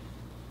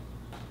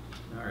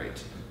 All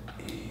right,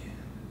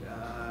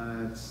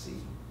 and let's see.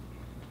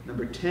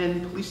 Number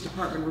 10, police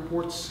department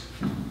reports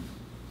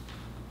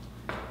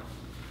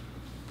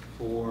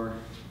for,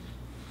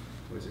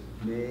 what is it,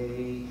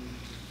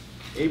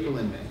 April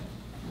and May.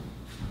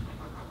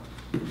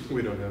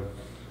 We don't have,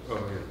 oh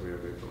yeah, we have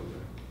April and May.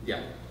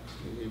 Yeah,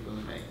 April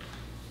and May.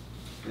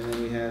 And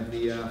then we have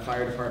the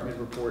fire department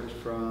report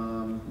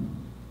from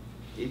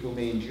April,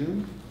 May, and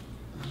June.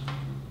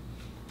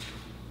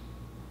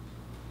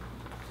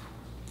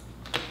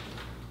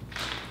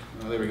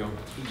 there we go.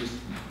 He just,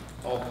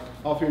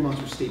 all 3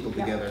 months were stapled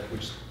Yeah. together,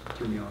 which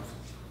threw me off.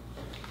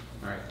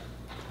 All right.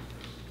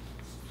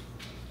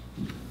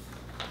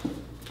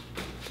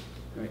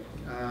 All right,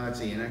 let's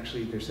see, and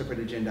actually, they're separate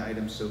agenda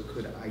items, so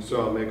could I?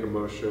 So I'll make a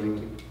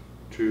motion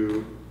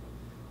to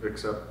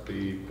accept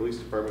the police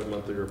department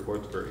monthly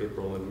reports for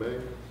April and May.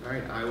 All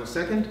right, I will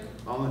second.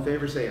 All in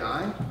favor, say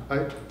aye.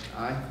 Aye.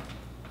 Aye.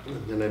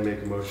 And then I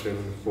make a motion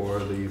for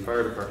the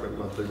fire department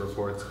monthly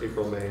reports,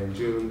 April, May, and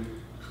June.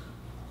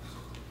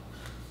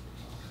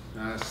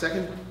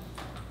 Second.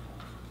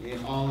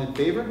 And all in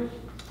favor?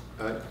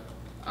 Aye.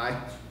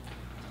 Aye.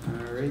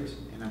 All right,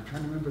 and I'm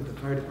trying to remember if the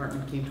fire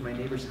department came to my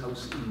neighbor's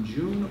house in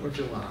June or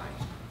July.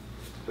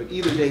 But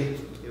either day,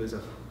 it was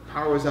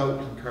power was out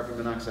and carbon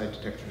monoxide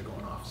detectors were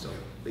going off, so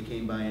they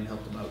came by and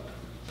helped them out,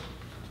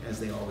 as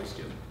they always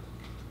do.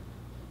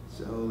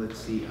 So let's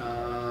see,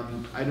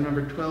 item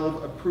number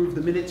 12, approve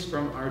the minutes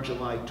from our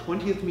July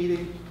 20th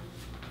meeting.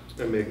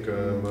 I make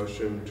a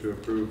motion to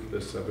approve the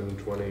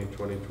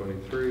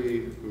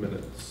 7/20/2023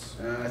 minutes.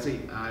 Let's see,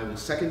 I will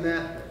second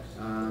that.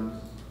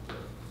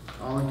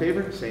 All in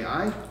favor, say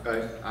aye.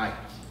 Aye. Aye.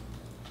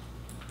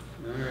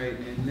 All right,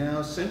 and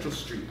now Central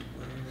Street.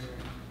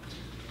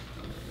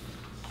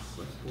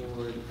 Select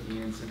Board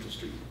and Central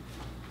Street.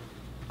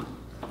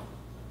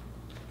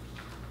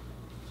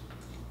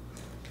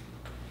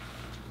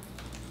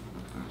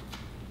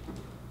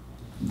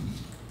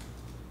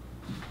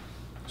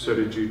 So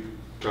did you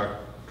talk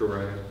to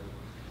Ryan?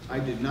 I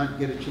did not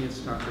get a chance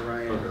to talk to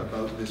Ryan Okay.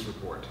 about this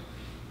report.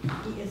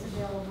 He is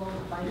available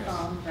by Yes.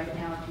 phone right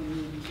now if you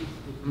need to speak.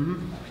 Mhm.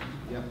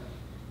 Yep.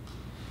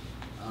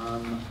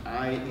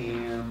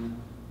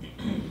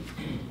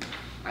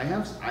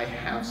 I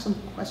have some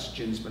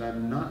questions, but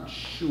I'm not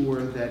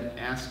sure that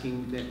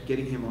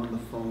getting him on the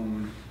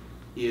phone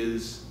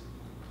is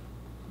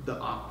the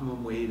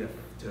optimum way to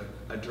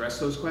address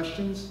those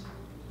questions.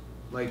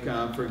 Like,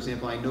 for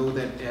example, I know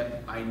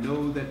that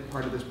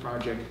part of this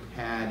project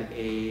had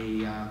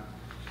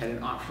an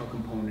optional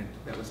component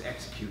that was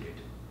executed.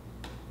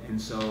 And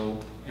so,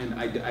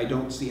 I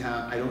don't see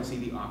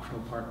the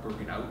optional part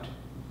broken out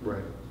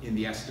Right. in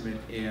the estimate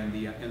and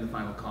the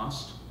final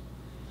cost.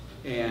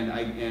 And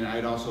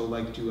I'd also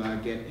like to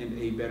get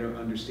a better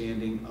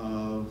understanding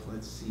of,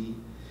 let's see,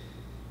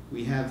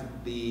 we have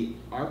the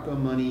ARPA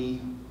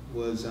money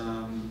was,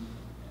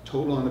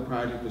 total on the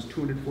project was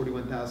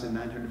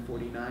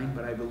 $241,949,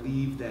 but I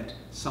believe that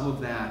some of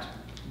that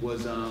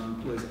was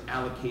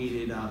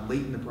allocated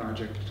late in the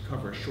project to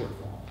cover a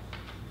shortfall.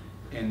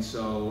 And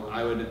so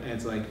I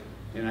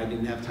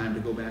didn't have time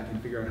to go back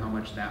and figure out how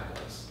much that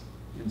was.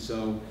 And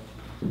so,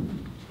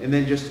 and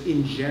then just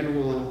in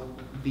general,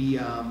 the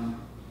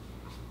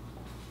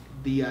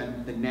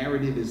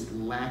narrative is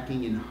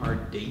lacking in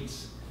hard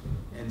dates.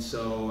 And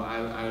so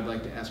I would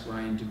like to ask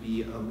Ryan to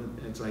be,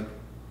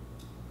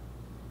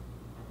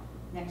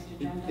 Next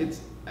agenda?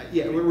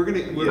 yeah, we're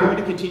going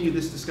to continue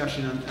this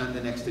discussion on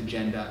the next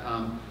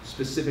agenda.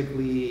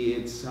 Specifically,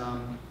 it's,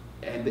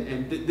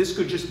 this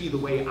could just be the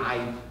way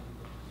I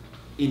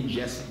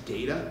ingest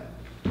data,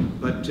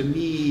 but to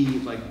me,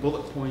 like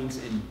bullet points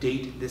and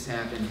date this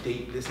happened,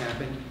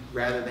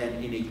 rather than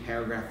in a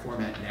paragraph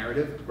format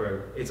narrative. Right.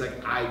 It's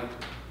like I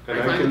can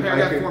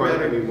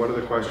I mean, one of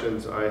the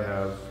questions I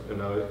have,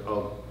 and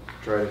I'll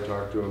try to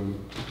talk to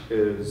him,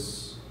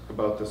 is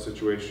about the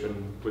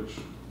situation, which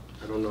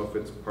I don't know if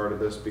it's part of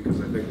this because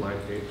I think line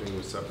painting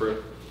was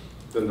separate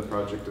than the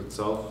project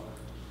itself.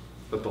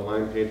 But the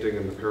line painting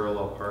and the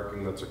parallel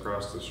parking that's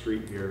across the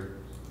street here,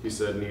 he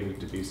said needed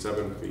to be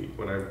 7 feet.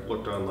 When I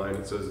looked online,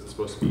 it says it's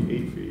supposed to be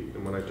 8 feet.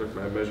 And when I took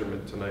my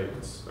measurement tonight,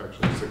 it's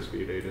actually 6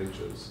 feet 8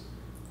 inches.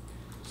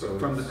 So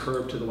from the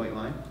curb to the white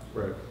line,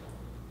 right.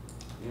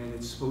 and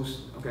it's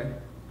supposed, okay.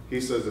 He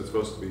says it's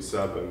supposed to be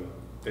 7,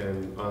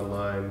 and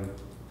online,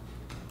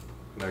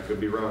 and I could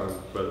be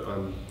wrong, but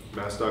on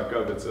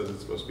mass.gov it says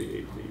it's supposed to be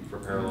 8 feet for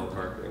parallel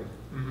parking.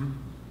 Mm-hmm.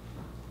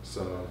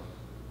 So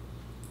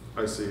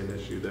I see an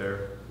issue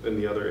there. And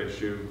the other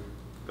issue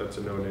that's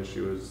a known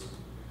issue is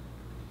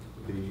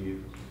the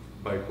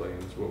bike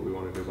lanes, what we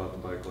want to do about the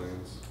bike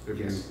lanes. Have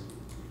Yes.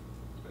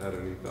 you had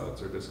any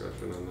thoughts or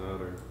discussion on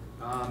that, or?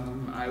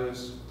 I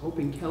was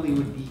hoping Kelly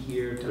would be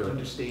here to Yeah.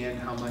 understand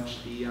how much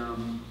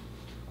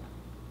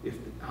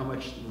how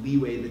much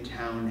leeway the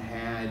town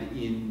had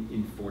in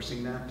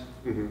enforcing that.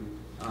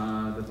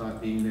 Mm-hmm. The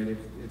thought being that if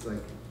it's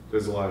like,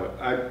 There's a lot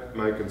of,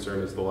 my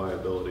concern is the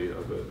liability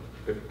of it.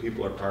 If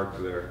people are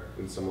parked there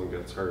and someone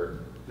gets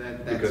hurt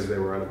that's. because they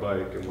were on a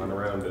bike and went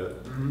around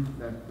it, Mhm,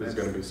 there's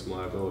gonna be some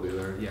liability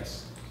there.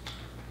 Yes.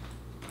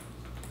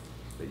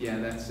 But yeah,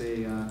 that's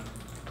the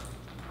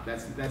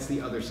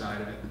other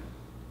side of it.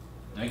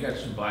 I got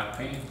some black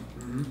paint,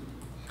 Mhm.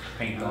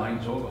 paint the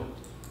lines over.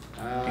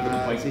 Take the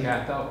let's bike see.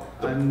 path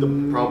out.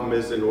 The problem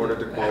is, in order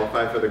to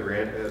qualify for the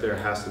grant, there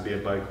has to be a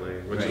bike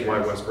lane, which is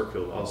Right. why West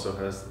Brookfield also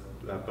has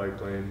that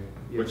bike lane,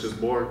 which Yes.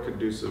 is more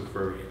conducive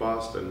for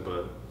Boston,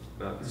 but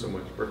not so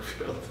much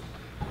Brookfield.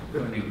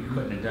 Couldn't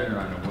have done it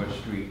on the West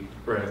Street.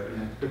 Right.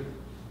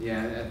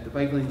 Yeah, yeah. The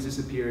bike lanes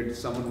disappeared.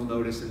 Someone will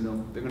notice, and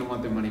they're going to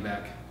want their money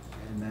back.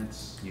 and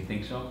that's, You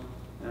think so?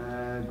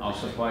 uh, I'll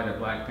supply the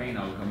black paint,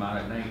 I'll come out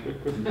at night.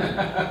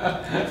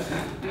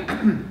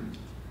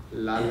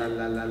 la la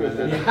la la la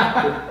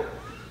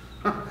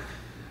la.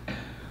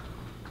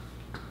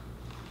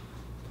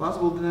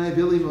 Plausible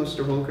deniability,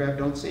 Mr. Holcraft,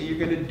 don't say you're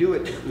gonna do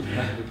it.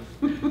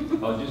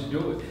 I'll just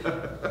do it.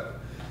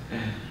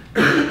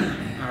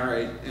 All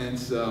right, and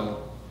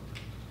so,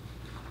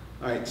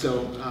 all right,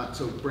 so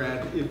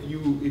Brad, if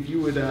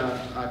you would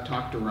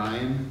talk to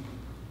Ryan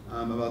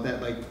about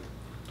that, like,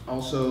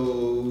 also,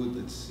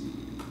 let's see.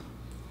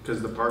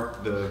 Because the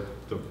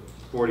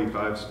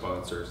 45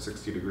 spots are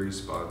 60-degree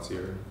spots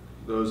here.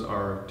 Those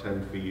are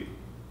 10 feet.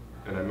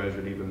 And I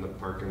measured even the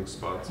parking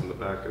spots in the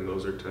back, and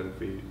those are 10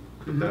 feet.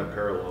 But that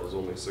parallel is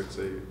only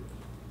 6'8",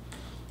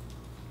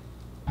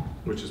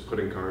 which is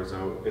putting cars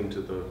out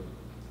into the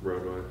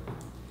roadway.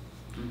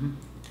 Mhm.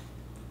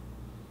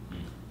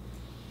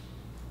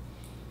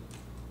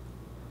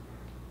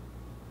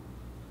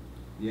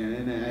 Yeah,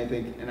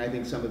 and I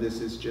think some of this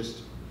is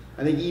just,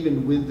 I think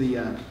even with the,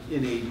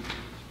 in a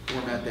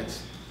format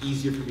that's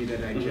easier for me to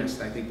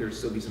digest, I think there'd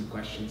still be some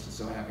questions, and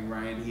so having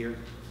Ryan here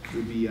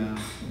would be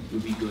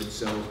good.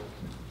 So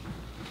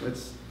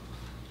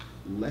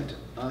let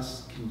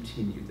us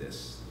continue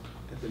this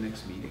at the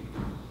next meeting.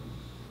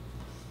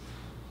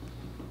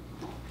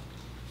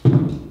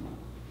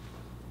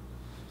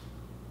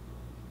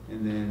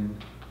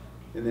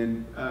 And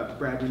then,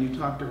 Brad, when you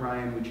talk to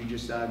Ryan, would you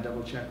just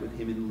double check with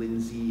him and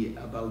Lindsay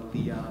about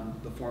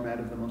the format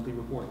of the monthly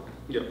report?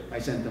 Yep. I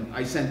sent them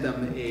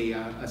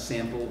a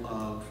sample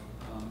of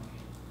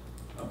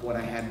what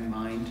I had in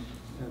mind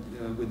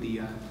with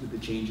the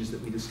changes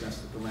that we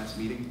discussed at the last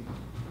meeting.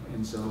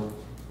 And so,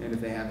 and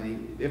if they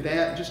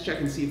have just check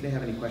and see if they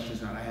have any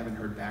questions or not. I haven't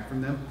heard back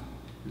from them,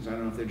 because I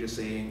don't know if they're just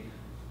saying,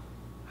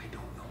 I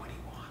don't know what he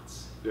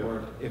wants, Yeah.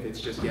 or if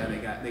it's just, yeah, they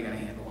got a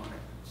handle on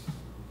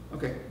it.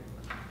 Okay.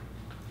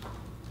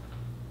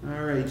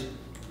 All right,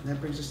 and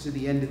that brings us to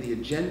the end of the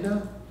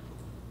agenda,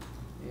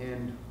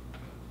 and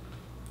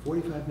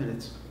 45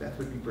 minutes. Beth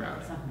would be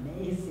proud. That's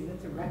amazing,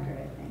 that's a record,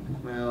 I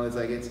think.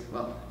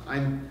 Well,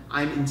 I'm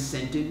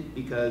incented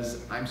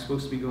because I'm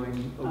supposed to be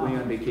going away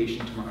on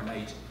vacation tomorrow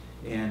night,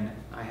 and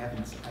I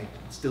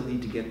still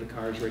need to get the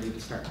cars ready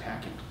to start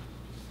packing,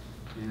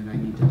 and I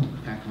need to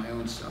pack my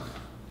own stuff.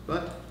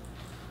 But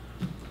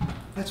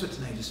that's what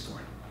tonight is for.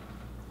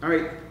 All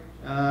right.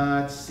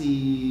 Let's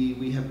see,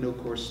 we have no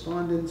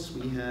correspondence,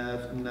 we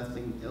have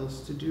nothing else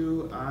to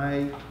do.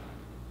 I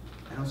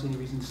don't see any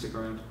reason to stick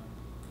around.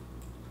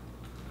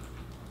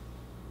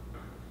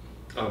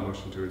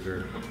 Motion to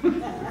adjourn.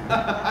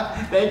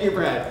 Thank you,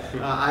 Brad.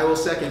 I will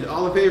second.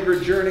 All in favor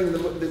of adjourning the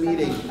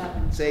meeting,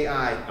 7:07. say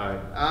aye. Aye.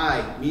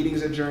 Aye.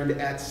 Meeting's adjourned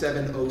at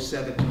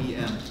 7:07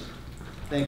 p.m.